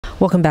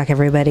Welcome back,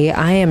 everybody.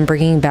 I am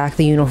bringing back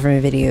the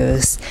uniform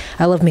videos.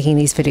 I love making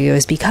these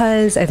videos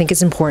because I think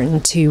it's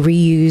important to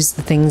reuse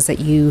the things that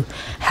you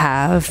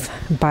have,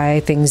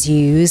 buy things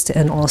used,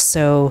 and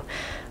also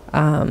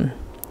kind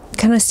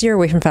of steer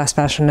away from fast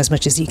fashion as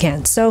much as you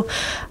can. So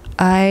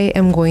I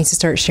am going to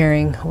start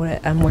sharing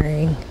what I'm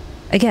wearing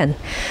again.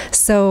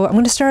 So I'm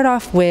going to start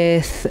off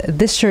with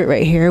this shirt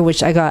right here,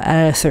 which I got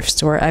at a thrift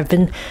store. I've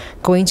been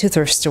going to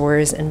thrift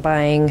stores and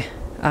buying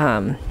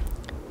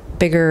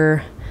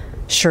bigger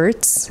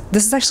shirts.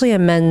 This is actually a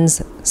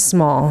men's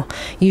small.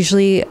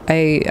 Usually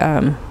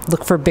I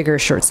look for bigger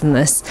shirts than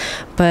this,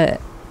 but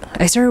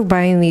I started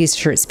buying these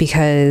shirts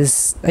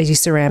because I do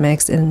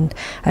ceramics and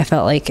I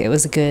felt like it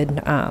was a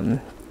good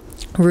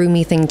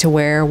roomy thing to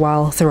wear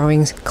while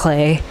throwing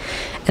clay.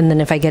 And then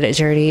if I get it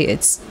dirty,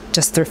 it's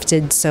just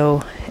thrifted,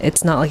 so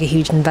it's not like a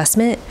huge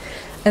investment.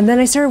 And then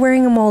I started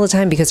wearing them all the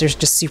time because they're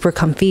just super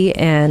comfy,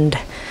 and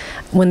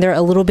when they're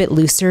a little bit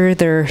looser,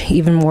 they're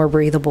even more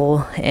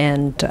breathable,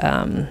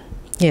 and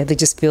yeah, they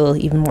just feel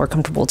even more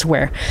comfortable to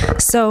wear.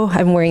 So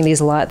I'm wearing these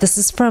a lot. This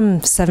is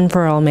from 7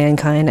 for All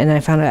Mankind, and I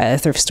found it at a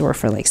thrift store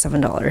for like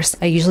 $7.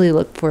 I usually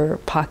look for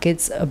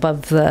pockets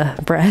above the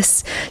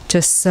breast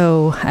just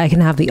so I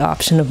can have the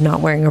option of not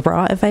wearing a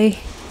bra if I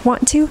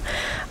want to.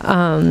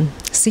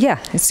 So yeah,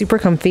 it's super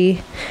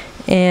comfy,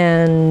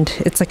 and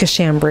it's like a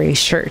chambray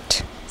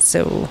shirt.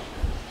 So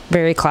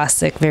very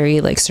classic, very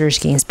like Serge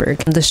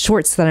Gainsbourg. The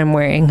shorts that I'm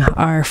wearing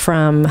are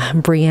from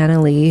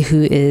Brianna Lee,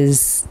 who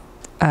is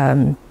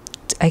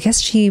I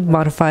guess she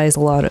modifies a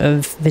lot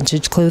of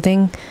vintage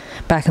clothing.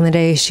 Back in the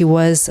day, she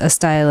was a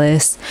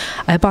stylist.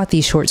 I bought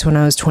these shorts when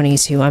I was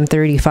 22. I'm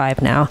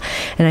 35 now,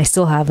 and I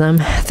still have them.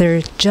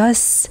 They're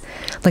just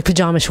like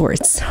pajama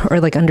shorts or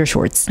like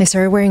undershorts. I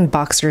started wearing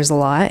boxers a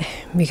lot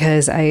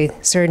because I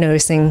started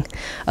noticing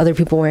other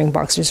people wearing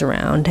boxers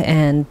around,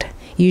 and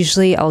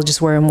usually I'll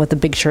just wear them with a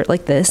big shirt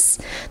like this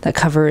that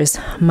covers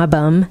my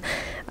bum.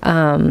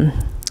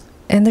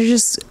 And they're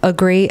just a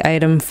great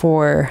item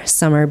for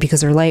summer because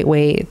they're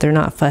lightweight, they're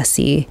not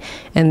fussy,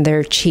 and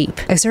they're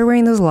cheap. I started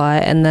wearing those a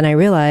lot, and then I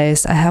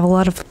realized I have a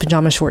lot of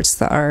pajama shorts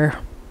that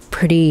are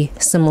pretty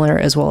similar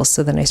as well,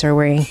 so then I started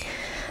wearing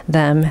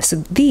them.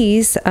 So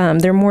these,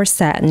 they're more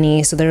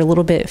satiny, so they're a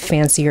little bit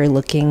fancier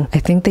looking. I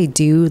think they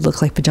do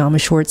look like pajama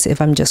shorts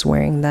if I'm just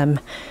wearing them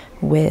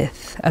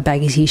with a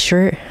baggy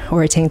t-shirt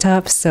or a tank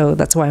top, so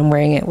that's why I'm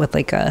wearing it with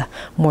like a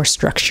more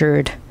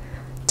structured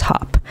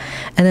top.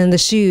 And then the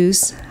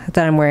shoes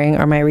that I'm wearing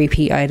are my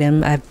repeat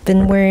item. I've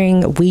been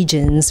wearing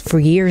Weejuns for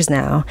years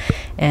now,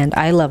 and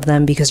I love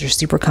them because they're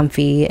super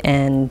comfy,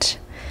 and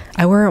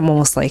I wear them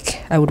almost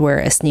like I would wear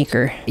a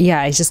sneaker.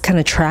 Yeah, I just kind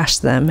of trash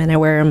them and I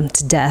wear them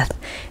to death,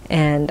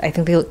 and I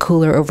think they look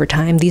cooler over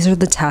time. These are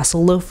the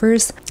tassel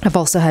loafers. I've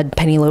also had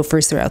penny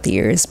loafers throughout the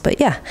years, but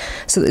yeah,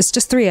 so it's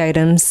just 3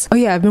 items. Oh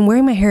yeah, I've been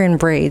wearing my hair in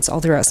braids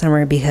all throughout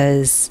summer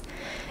because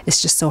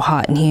it's just so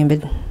hot and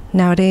humid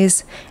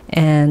nowadays,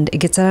 and it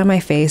gets out of my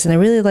face, and I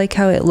really like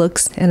how it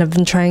looks, and I've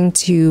been trying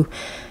to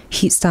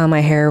heat style my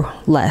hair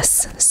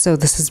less, so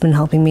this has been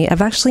helping me.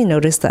 I've actually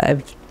noticed that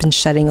I've been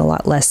shedding a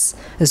lot less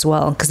as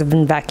well because I've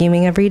been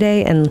vacuuming every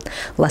day and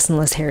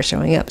less hair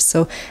showing up,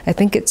 so I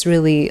think it's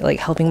really like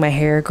helping my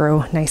hair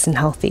grow nice and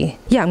healthy.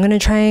 Yeah, I'm gonna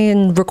try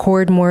and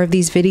record more of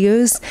these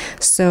videos,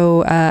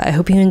 so I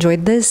hope you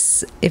enjoyed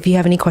this. If you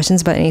have any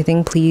questions about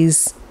anything,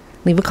 please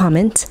leave a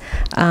comment.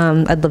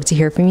 I'd love to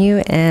hear from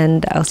you,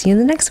 and I'll see you in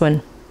the next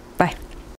one.